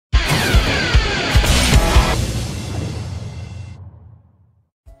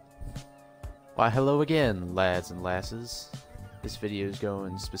Why hello again, lads and lasses. This video is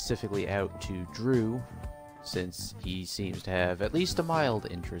going specifically out to Drew, since he seems to have at least a mild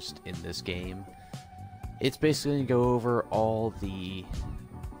interest in this game. It's basically going to go over all the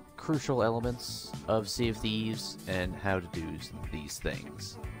crucial elements of Sea of Thieves and how to do these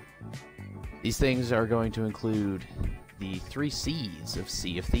things. These things are going to include the 3 C's of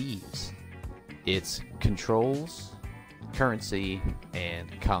Sea of Thieves. It's controls, currency, and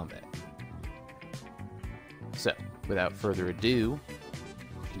combat. So, without further ado,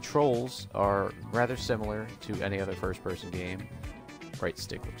 controls are rather similar to any other first-person game. Right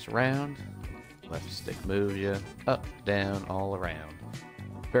stick looks around, left stick moves you, up, down, all around.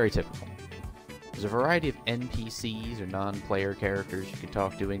 Very typical. There's a variety of NPCs or non-player characters you can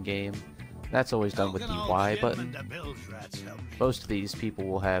talk to in-game. That's always done with the Y button. Most of these people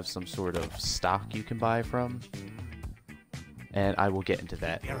will have some sort of stock you can buy from, and I will get into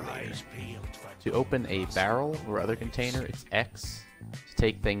that later. To open a barrel or other container, it's X. To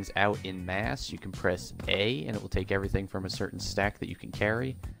take things out in mass, you can press A, and it will take everything from a certain stack that you can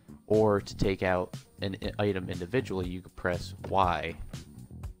carry. Or to take out an item individually, you can press Y,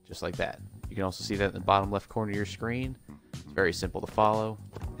 just like that. You can also see that in the bottom left corner of your screen. It's very simple to follow,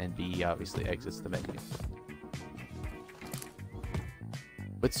 and B obviously exits the menu.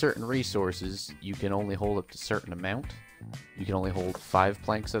 With certain resources, you can only hold up to a certain amount. You can only hold 5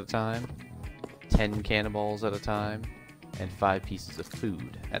 planks at a time, 10 cannonballs at a time, and 5 pieces of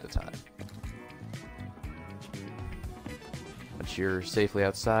food at a time. Once you're safely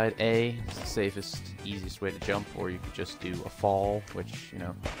outside, A is the safest, easiest way to jump, or you could just do a fall, which, you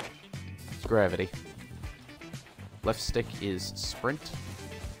know, it's gravity. Left stick is sprint.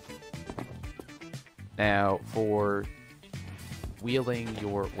 Now, for wielding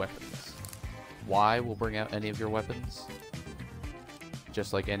your weapons, Y will bring out any of your weapons.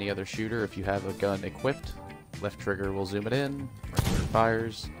 Just like any other shooter, if you have a gun equipped, left trigger will zoom it in, right trigger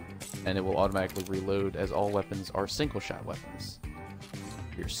fires, and it will automatically reload as all weapons are single-shot weapons.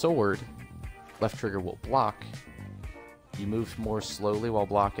 Your sword, left trigger will block. You move more slowly while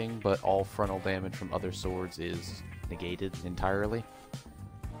blocking, but all frontal damage from other swords is negated entirely.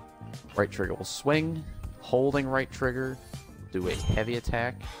 Right trigger will swing. Holding right trigger, do a heavy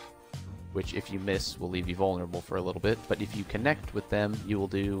attack, which if you miss will leave you vulnerable for a little bit, but if you connect with them, you will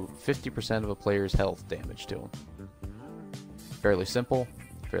do 50% of a player's health damage to them. Fairly simple,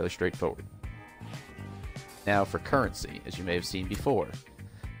 fairly straightforward. Now for currency, as you may have seen before.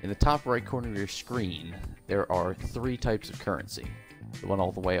 In the top right corner of your screen, there are 3 types of currency. The one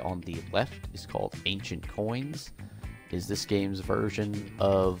all the way on the left is called Ancient Coins. Is this game's version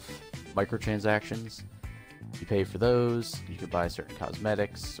of microtransactions. You pay for those, you can buy certain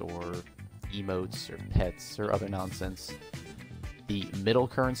cosmetics or emotes or pets or other nonsense. The middle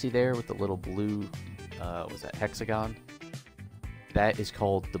currency there with the little blue, was that hexagon? That is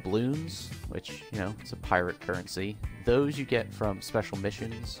called doubloons, which, you know, it's a pirate currency. Those you get from special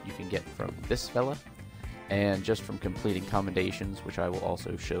missions you can get from this fella, and just from completing commendations, which I will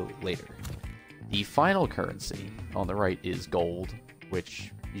also show later. The final currency on the right is gold,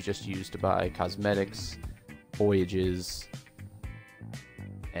 which you just use to buy cosmetics, voyages,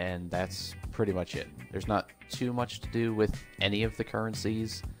 and that's pretty much it. There's not too much to do with any of the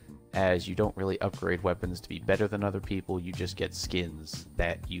currencies, as you don't really upgrade weapons to be better than other people, you just get skins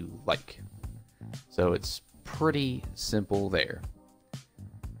that you like. So it's pretty simple there.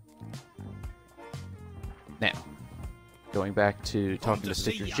 Now, going back to talking to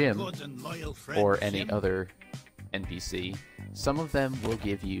Stitcher Jim, or any other NPC, some of them will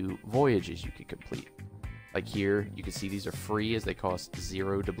give you voyages you can complete. Like here, you can see these are free as they cost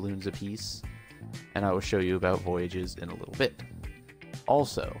 0 doubloons apiece, and I will show you about voyages in a little bit.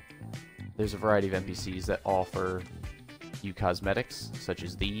 Also, there's a variety of NPCs that offer you cosmetics, such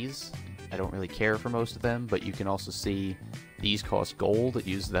as these. I don't really care for most of them, but you can also see these cost gold. It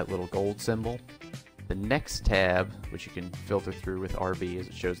uses that little gold symbol. The next tab, which you can filter through with RB as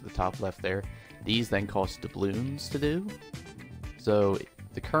it shows at the top left there, these then cost doubloons to do. So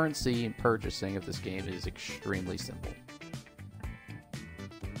the currency and purchasing of this game is extremely simple.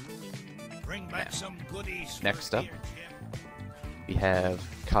 Bring back some goodies. Next up, we have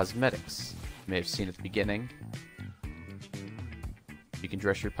cosmetics. You may have seen at the beginning. You can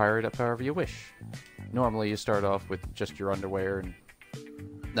dress your pirate up however you wish. Normally you start off with just your underwear and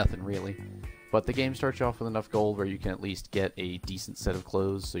nothing really. But the game starts you off with enough gold where you can at least get a decent set of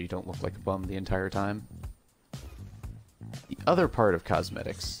clothes so you don't look like a bum the entire time. The other part of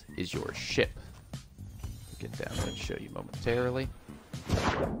cosmetics is your ship. I'll get down there and show you momentarily.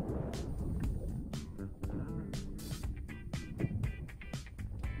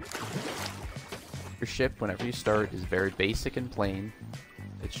 Your ship, whenever you start, is very basic and plain.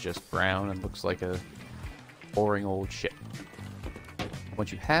 It's just brown and looks like a boring old ship.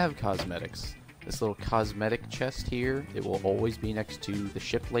 Once you have cosmetics, this little cosmetic chest here, it will always be next to the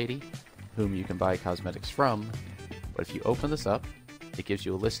ship lady, whom you can buy cosmetics from. But if you open this up, it gives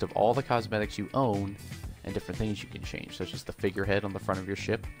you a list of all the cosmetics you own and different things you can change, such as the figurehead on the front of your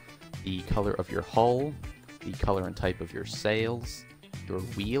ship, the color of your hull, the color and type of your sails, your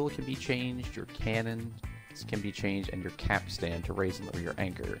wheel can be changed, your cannons can be changed, and your capstan to raise and lower your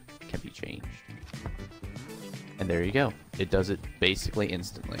anchor can be changed. And there you go. It does it basically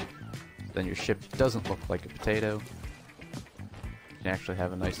instantly. Then your ship doesn't look like a potato. You can actually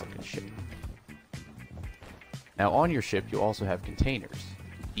have a nice looking ship. Now on your ship you also have containers.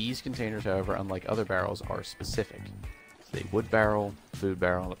 These containers, however, unlike other barrels, are specific. So a wood barrel, food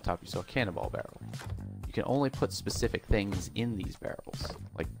barrel, and up top you saw a cannonball barrel. You can only put specific things in these barrels.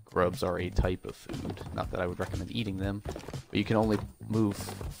 Like grubs are a type of food. Not that I would recommend eating them, but you can only move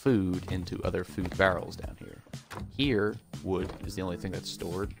food into other food barrels down here. Here, wood is the only thing that's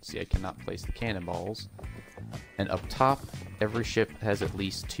stored. See, I cannot place the cannonballs. And up top, every ship has at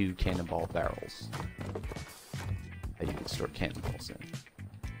least 2 cannonball barrels that you can store cannonballs in.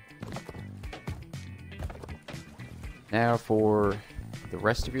 Now for the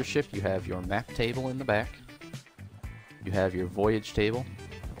rest of your ship, you have your map table in the back. You have your voyage table.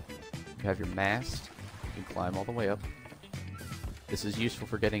 You have your mast. You can climb all the way up. This is useful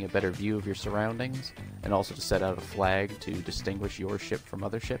for getting a better view of your surroundings, and also to set out a flag to distinguish your ship from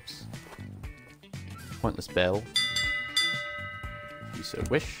other ships. Pointless bell, if you so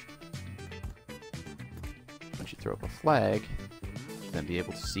wish. Once you throw up a flag, you'll then be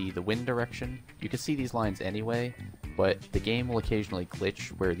able to see the wind direction. You can see these lines anyway, but the game will occasionally glitch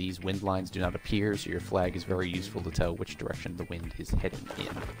where these wind lines do not appear, so your flag is very useful to tell which direction the wind is heading in.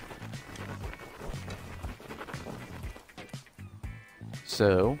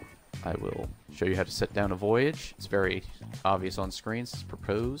 So, I will show you how to set down a voyage. It's very obvious on screen. It says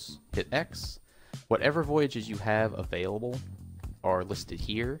propose, hit X. Whatever voyages you have available are listed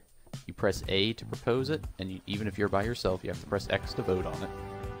here. You press A to propose it, and even if you're by yourself, you have to press X to vote on it.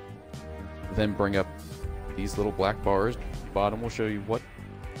 Then bring up these little black bars. The bottom will show you what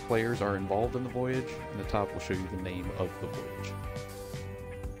players are involved in the voyage, and the top will show you the name of the voyage.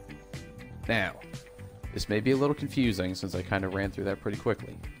 Now, this may be a little confusing since I kind of ran through that pretty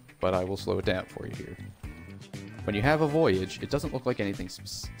quickly, but I will slow it down for you here. When you have a voyage, it doesn't look like anything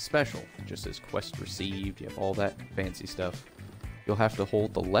special. It just says quest received, you have all that fancy stuff. You'll have to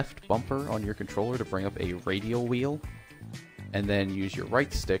hold the left bumper on your controller to bring up a radial wheel, and then use your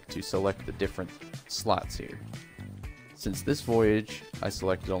right stick to select the different slots here. Since this voyage I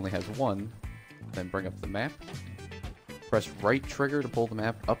selected only has one, then bring up the map. Press right trigger to pull the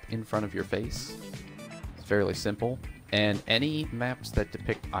map up in front of your face. It's fairly simple. And any maps that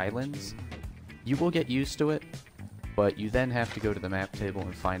depict islands, you will get used to it, but you then have to go to the map table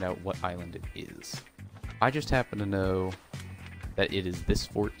and find out what island it is. I just happen to know that it is this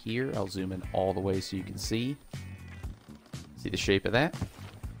fort here. I'll zoom in all the way so you can see. See the shape of that,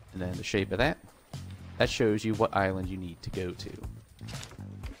 and then the shape of that. That shows you what island you need to go to.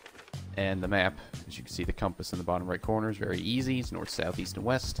 And the map, as you can see, the compass in the bottom right corner is very easy. It's north, south, east, and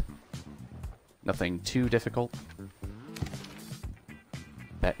west. Nothing too difficult.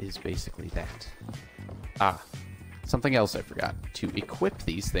 That is basically that. Ah, something else I forgot. To equip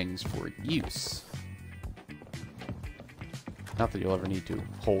these things for use. Not that you'll ever need to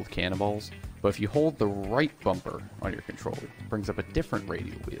hold cannonballs, but if you hold the right bumper on your controller, it brings up a different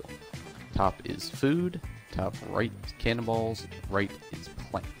radial wheel. Top is food, top right is cannonballs, right is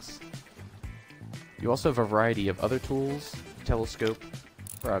planks. You also have a variety of other tools, telescope,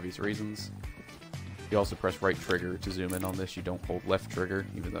 for obvious reasons. You also press right trigger to zoom in on this. You don't hold left trigger,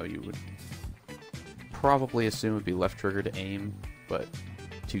 even though you would probably assume it would be left trigger to aim, but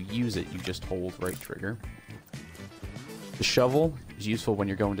to use it, you just hold right trigger. The shovel is useful when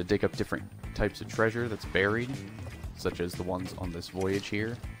you're going to dig up different types of treasure that's buried, such as the ones on this voyage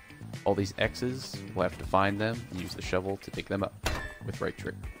here. All these X's, we'll have to find them and use the shovel to dig them up with right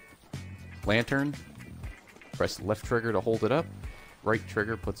trigger. Lantern, press left trigger to hold it up, right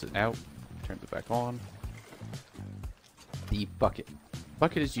trigger puts it out, turns it back on. The bucket.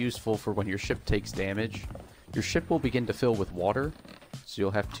 Bucket is useful for when your ship takes damage. Your ship will begin to fill with water, so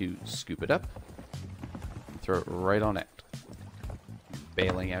you'll have to scoop it up and throw it right on out,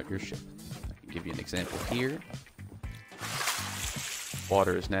 bailing out your ship. I can give you an example here.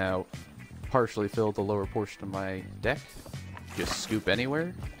 Water is now partially filled the lower portion of my deck. Just scoop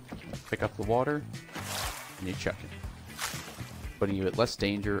anywhere, pick up the water, and you chuck it, putting you at less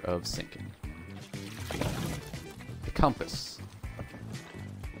danger of sinking. The compass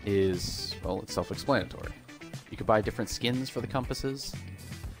is, well, it's self-explanatory. You can buy different skins for the compasses.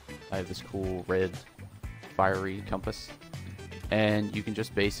 I have this cool red fiery compass, and you can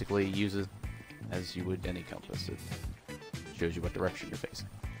just basically use it as you would any compass. It shows you what direction you're facing.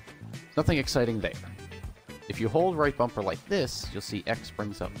 Nothing exciting there. If you hold right bumper like this, you'll see X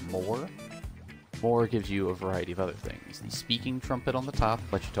brings up more. More gives you a variety of other things. The speaking trumpet on the top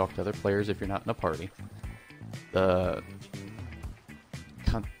lets you talk to other players if you're not in a party. The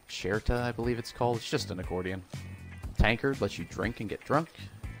concerta, I believe it's called. It's just an accordion. Tankard lets you drink and get drunk.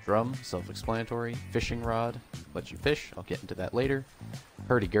 Drum, self-explanatory. Fishing rod lets you fish. I'll get into that later.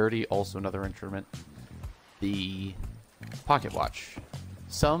 Hurdy-gurdy, also another instrument. The pocket watch.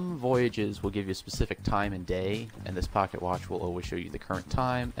 Some voyages will give you a specific time and day, and this pocket watch will always show you the current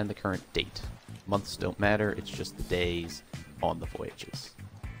time and the current date. Months don't matter, it's just the days on the voyages.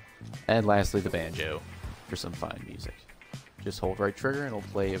 And lastly, the banjo for some fine music. Just hold right trigger and it'll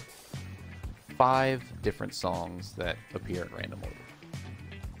play 5 different songs that appear in random order.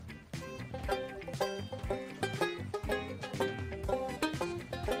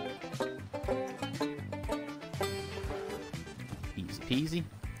 Easy.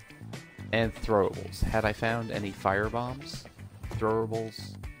 And throwables. Had I found any fire bombs?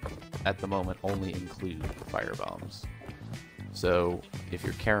 Throwables at the moment only include fire bombs. So if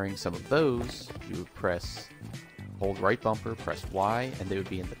you're carrying some of those, you would hold right bumper, press Y, and they would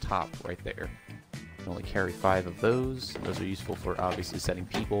be in the top right there. You can only carry 5 of those. Those are useful for obviously setting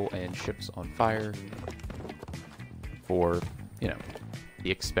people and ships on fire for, you know,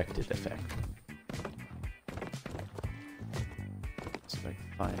 the expected effect. If I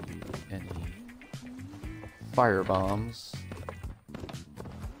can find you any fire bombs.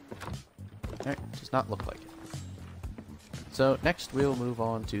 Alright, does not look like it. So next we'll move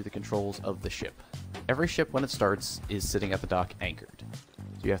on to the controls of the ship. Every ship when it starts is sitting at the dock anchored.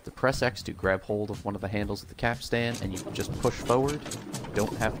 So you have to press X to grab hold of one of the handles of the capstan, and you can just push forward. You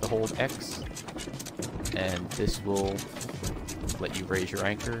don't have to hold X. And this will let you raise your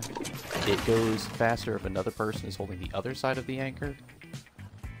anchor. It goes faster if another person is holding the other side of the anchor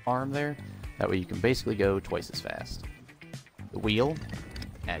arm there. That way you can basically go twice as fast. The wheel,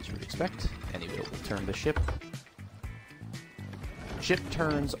 as you would expect, any wheel will turn the ship. Ship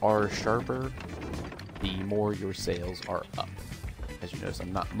turns are sharper the more your sails are up. As you notice,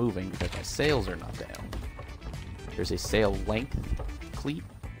 I'm not moving because my sails are not down. There's a sail length cleat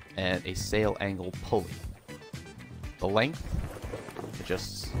and a sail angle pulley. The length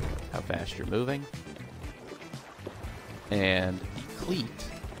adjusts how fast you're moving, and the cleat,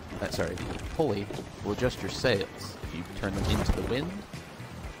 the pulley will adjust your sails. If you turn them into the wind,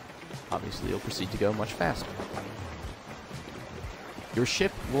 obviously you'll proceed to go much faster. Your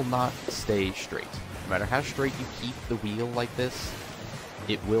ship will not stay straight. No matter how straight you keep the wheel like this,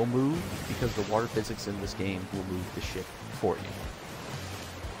 it will move because the water physics in this game will move the ship for you.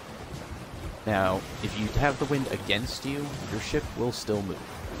 Now, if you have the wind against you, your ship will still move.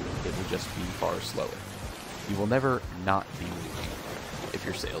 It will just be far slower. You will never not be moving if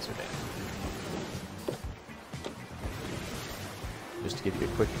your sails are down. Just to give you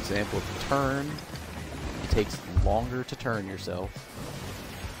a quick example of the turn, it takes longer to turn yourself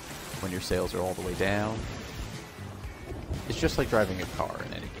when your sails are all the way down. It's just like driving a car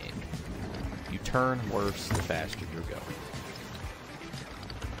in any game. You turn worse the faster you're going.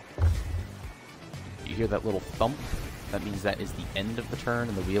 You hear that little thump? That means that is the end of the turn,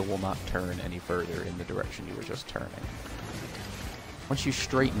 and the wheel will not turn any further in the direction you were just turning. Once you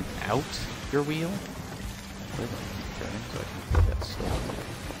straighten out your wheel, keep turning so I can put that slow.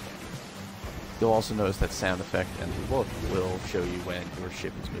 You'll also notice that sound effect, and the look will show you when your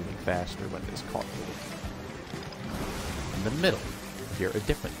ship is moving faster when it is caught moving. In the middle, you hear a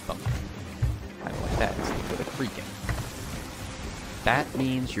different thump. Kind of like that, instead of a creaking. That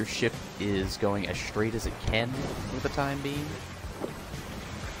means your ship is going as straight as it can for the time being.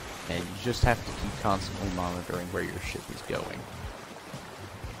 And you just have to keep constantly monitoring where your ship is going.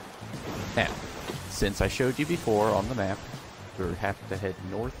 Now, since I showed you before on the map, you have to head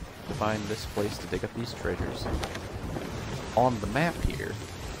north to find this place to dig up these treasures. On the map here,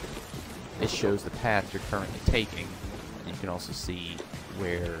 it shows the path you're currently taking. And you can also see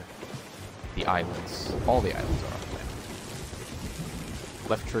where the islands, all the islands are on the map.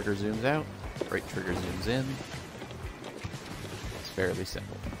 Left trigger zooms out, right trigger zooms in. It's fairly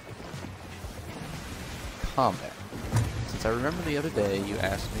simple. Combat. Since I remember the other day you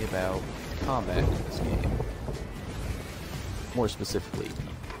asked me about combat in this game, more specifically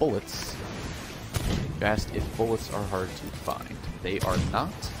bullets, you asked if bullets are hard to find. They are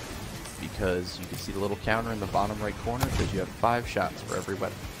not. because you can see the little counter in the bottom right corner says you have 5 shots for every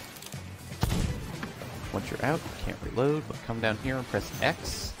weapon. Once you're out, you can't reload, but come down here and press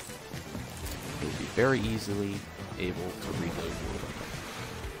X. You'll be very easily able to reload your weapon.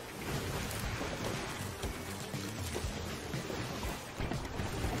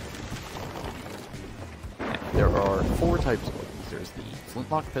 There are 4 types of weapons. There's the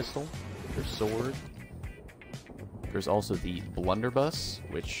flintlock pistol, there's sword, there's also the blunderbuss,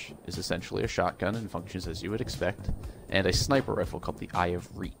 which is essentially a shotgun and functions as you would expect, and a sniper rifle called the Eye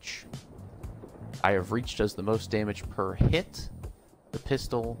of Reach. Eye of Reach does the most damage per hit. The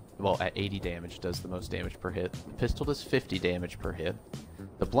pistol, well, at 80 damage, does the most damage per hit. The pistol does 50 damage per hit.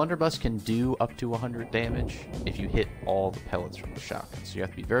 The blunderbuss can do up to 100 damage if you hit all the pellets from the shotgun, so you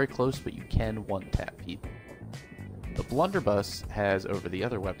have to be very close, but you can one-tap people. The blunderbuss has, over the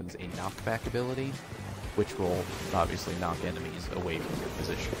other weapons, a knockback ability, which will obviously knock enemies away from your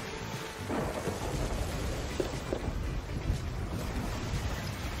position.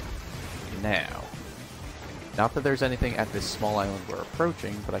 Now, not that there's anything at this small island we're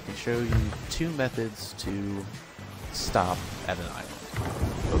approaching, but I can show you 2 methods to stop at an island.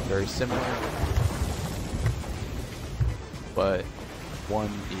 Both very similar, but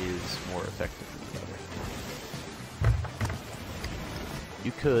one is more effective than the other.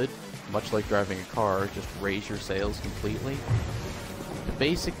 You could, much like driving a car, just raise your sails completely to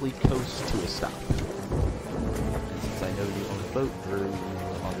basically coast to a stop. And since I know you own a boat crew,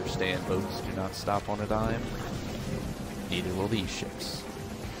 you understand boats do not stop on a dime. Neither will these ships.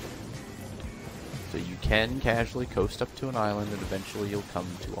 So you can casually coast up to an island and eventually you'll come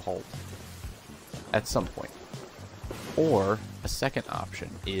to a halt. At some point. Or, a second option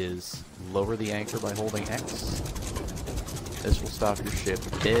is lower the anchor by holding X. This will stop your ship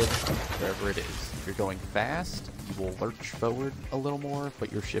dead wherever it is. If you're going fast, you will lurch forward a little more,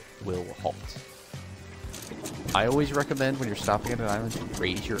 but your ship will halt. I always recommend when you're stopping at an island to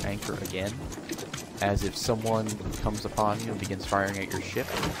raise your anchor again, as if someone comes upon you and begins firing at your ship,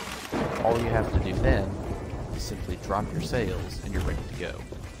 all you have to do then is simply drop your sails and you're ready to go.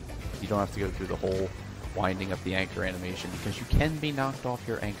 You don't have to go through the whole winding up the anchor animation, because you can be knocked off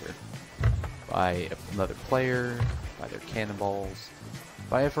your anchor by another player, by their cannonballs,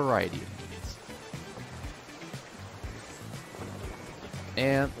 by a variety of means.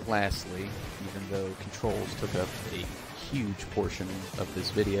 And lastly, even though controls took up a huge portion of this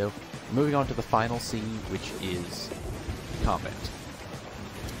video, moving on to the final C, which is combat.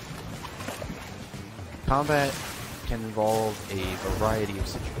 Combat can involve a variety of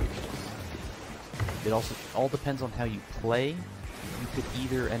situations. It also all depends on how you play. You could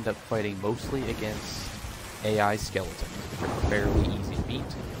either end up fighting mostly against AI skeletons, which are fairly easy to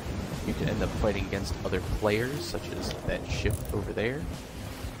beat. You can end up fighting against other players, such as that ship over there.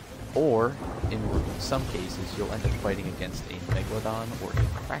 Or, in some cases, you'll end up fighting against a Megalodon or a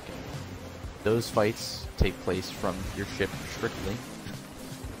Kraken. Those fights take place from your ship strictly,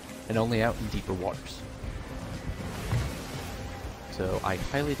 and only out in deeper waters. So I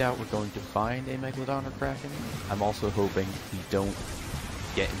highly doubt we're going to find a Megalodon or Kraken. I'm also hoping we don't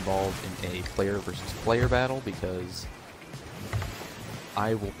get involved in a player versus player battle, because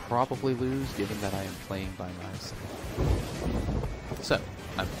I will probably lose given that I am playing by myself. So,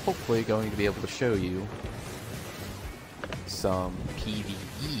 I'm hopefully going to be able to show you some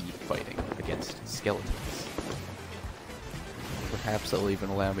PvE fighting against skeletons. Perhaps that'll even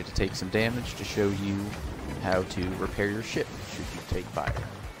allow me to take some damage to show you how to repair your ship should you take fire.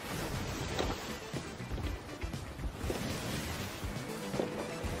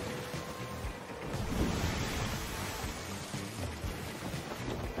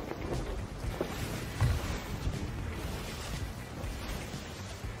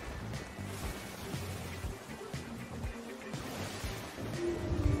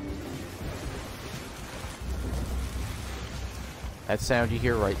 That sound you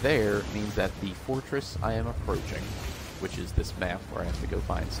hear right there means that the fortress I am approaching, which is this map where I have to go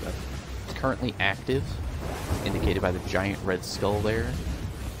find stuff, is currently active, indicated by the giant red skull there.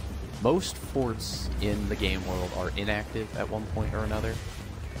 Most forts in the game world are inactive at one point or another.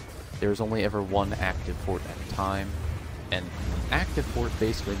 There's only ever one active fort at a time, and active fort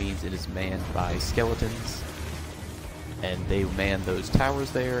basically means it is manned by skeletons, and they man those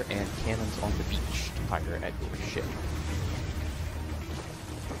towers there and cannons on the beach to fire at your ship.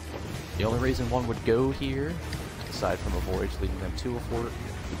 The only reason one would go here, aside from a voyage leading them to a fort,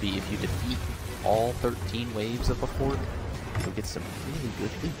 would be if you defeat all 13 waves of a fort, you'll get some really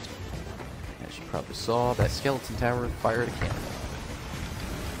good loot. As you probably saw, that skeleton tower fired a cannon.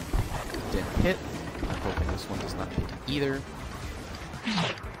 Didn't hit. I'm hoping this one does not hit either.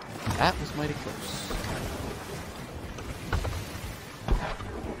 That was mighty close.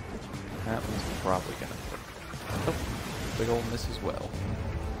 That one's probably gonna hit. Oh, big ol' miss as well.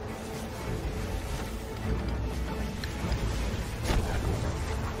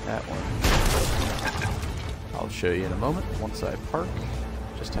 That one. I'll show you in a moment once I park.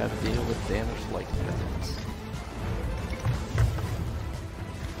 Just how to deal with damaged light defense.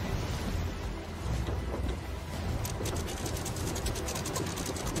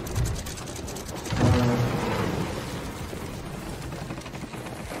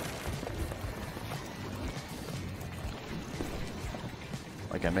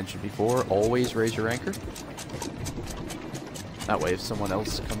 Like I mentioned before, always raise your anchor. That way, if someone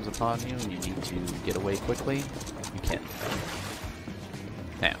else comes upon you and you need to get away quickly, you can.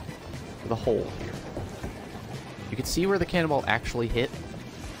 Now, for the hole here. You can see where the cannonball actually hit,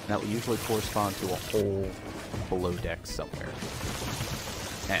 and that will usually correspond to a hole below deck somewhere.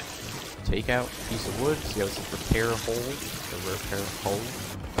 Now, take out a piece of wood, see how it says repair hole, or repair hole.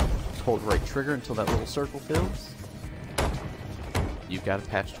 Just hold right trigger until that little circle fills. You've got a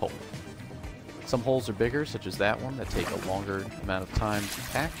patched hole. Some holes are bigger, such as that one, that take a longer amount of time to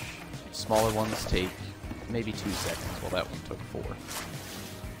patch. Smaller ones take maybe 2 seconds, while that one took 4.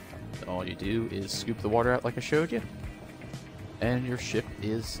 Then all you do is scoop the water out like I showed you, and your ship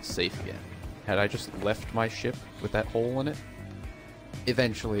is safe again. Had I just left my ship with that hole in it,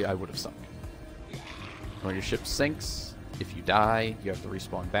 eventually I would have sunk. When your ship sinks, if you die, you have to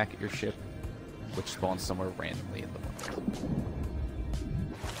respawn back at your ship, which spawns somewhere randomly in the world.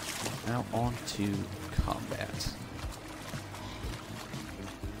 Now on to combat.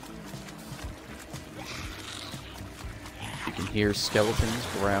 You can hear skeletons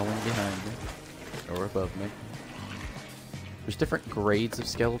growling behind me, or above me. There's different grades of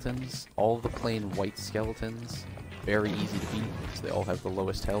skeletons. All of the plain white skeletons, very easy to beat, because they all have the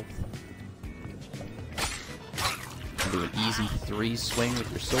lowest health. You can do an easy 3 swing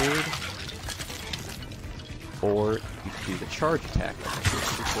with your sword, or you can do the charge attack like I showed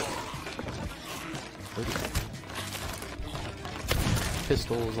you before.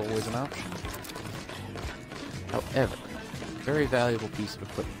 Pistol is always an option. However, a very valuable piece of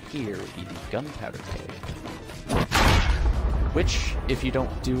equipment here would be the gunpowder keg. Which, if you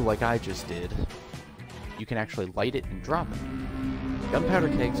don't do like I just did, you can actually light it and drop it. Gunpowder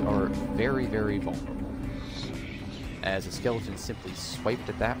kegs are very, very vulnerable, as a skeleton simply swiped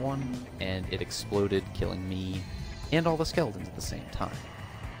at that one, and it exploded, killing me and all the skeletons at the same time.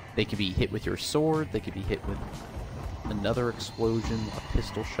 They could be hit with your sword, they could be hit with another explosion, a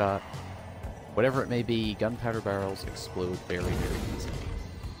pistol shot, whatever it may be. Gunpowder barrels explode very, very easily.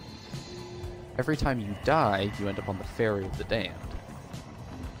 Every time you die, you end up on the Ferry of the Damned.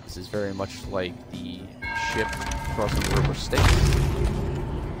 This is very much like the ship crossing the River Styx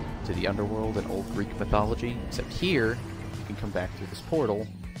to the underworld in old Greek mythology, except here, you can come back through this portal,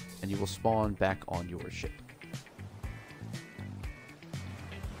 and you will spawn back on your ship.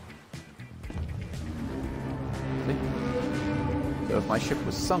 So if my ship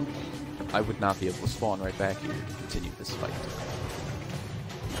was sunk, I would not be able to spawn right back here to continue this fight.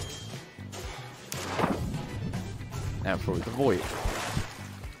 Now for the Voyager.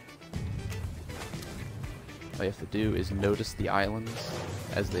 All you have to do is notice the islands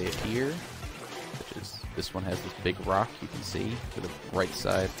as they appear, which is, this one has this big rock you can see to the right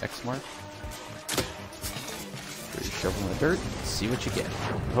side X mark. Put your shovel in the dirt, see what you get.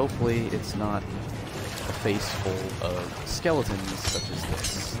 Hopefully it's not a face full of skeletons such as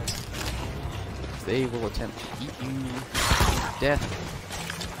this. They will attempt to eat you to death.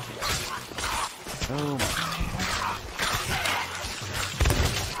 Oh my.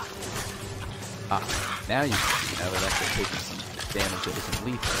 Now you can see how they're actually taking some damage that isn't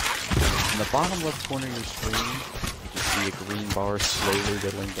lethal. In the bottom left corner of your screen, you can see a green bar slowly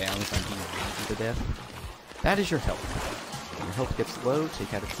whittling down as I'm being eaten to death. That is your health. When your health gets low,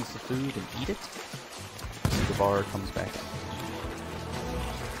 take out a piece of food and eat it. The bar comes back up.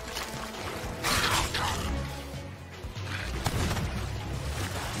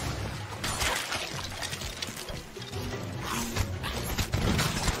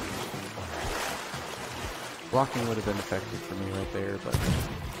 Blocking would have been effective for me right there, but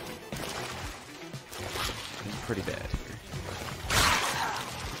it's pretty bad here.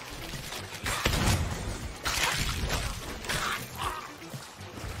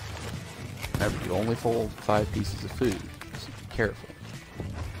 Remember, you only hold 5 pieces of food, so be careful.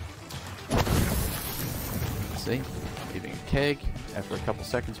 See? Leaving a keg, after a couple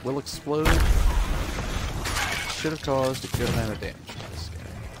seconds, will explode. Should have caused a good amount of damage to this guy.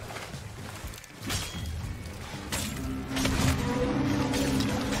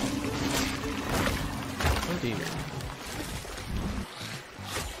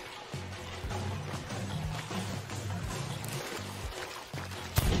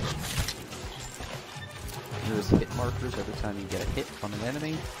 as hit markers every time you get a hit on an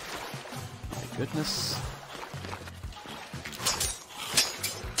enemy. My goodness.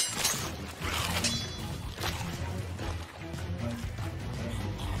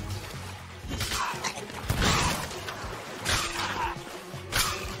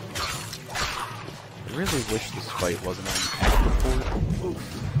 I really wish this fight wasn't on active board. Oof.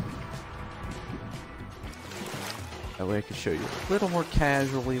 That way I could show you a little more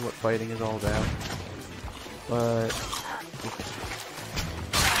casually what fighting is all about. But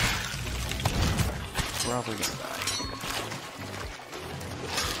probably gonna die.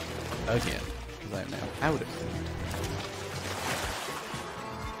 Again, because I am now out of food.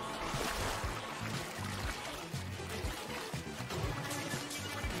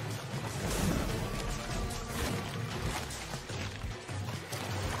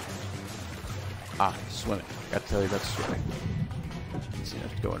 Ah, swimming. Got to tell you about swimming. So you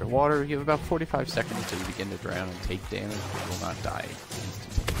have to go underwater. You have about 45 seconds until you begin to drown and take damage. You will not die.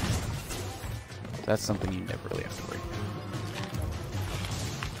 That's something you never really have to worry about.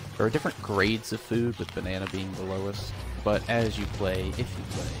 There are different grades of food, with banana being the lowest. But as you play, if you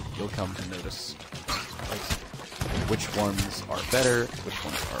play, you'll come to notice like, which ones are better, which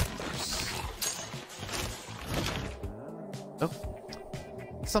ones are worse. Oh.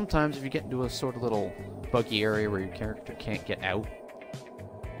 Sometimes if you get into a sort of little buggy area where your character can't get out,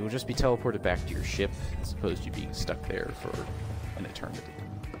 you will just be teleported back to your ship as opposed to being stuck there for an eternity.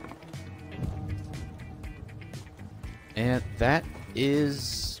 And that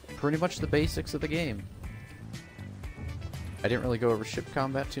is pretty much the basics of the game. I didn't really go over ship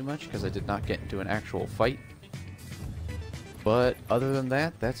combat too much because I did not get into an actual fight. But other than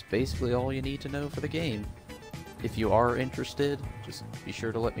that, that's basically all you need to know for the game. If you are interested, just be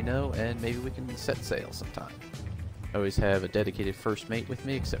sure to let me know, and maybe we can set sail sometime. I always have a dedicated first mate with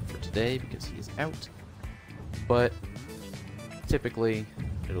me, except for today, because he is out. But typically,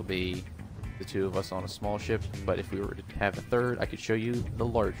 it'll be the two of us on a small ship, but if we were to have a third, I could show you the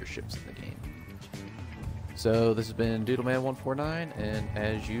larger ships in the game. So, this has been Doodleman149, and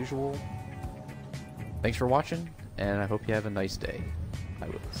as usual, thanks for watching, and I hope you have a nice day. I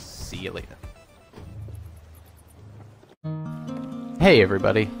will see you later. Hey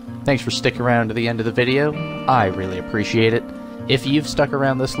everybody, thanks for sticking around to the end of the video. I really appreciate it. If you've stuck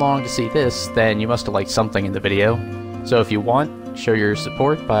around this long to see this, then you must have liked something in the video. So if you want, show your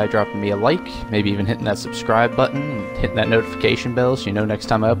support by dropping me a like, maybe even hitting that subscribe button, and hitting that notification bell so you know next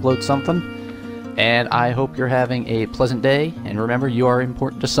time I upload something. And I hope you're having a pleasant day, and remember, you are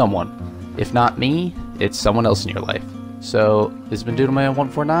important to someone. If not me, it's someone else in your life. So, this has been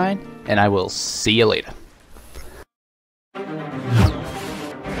Doodleman149, and I will see you later.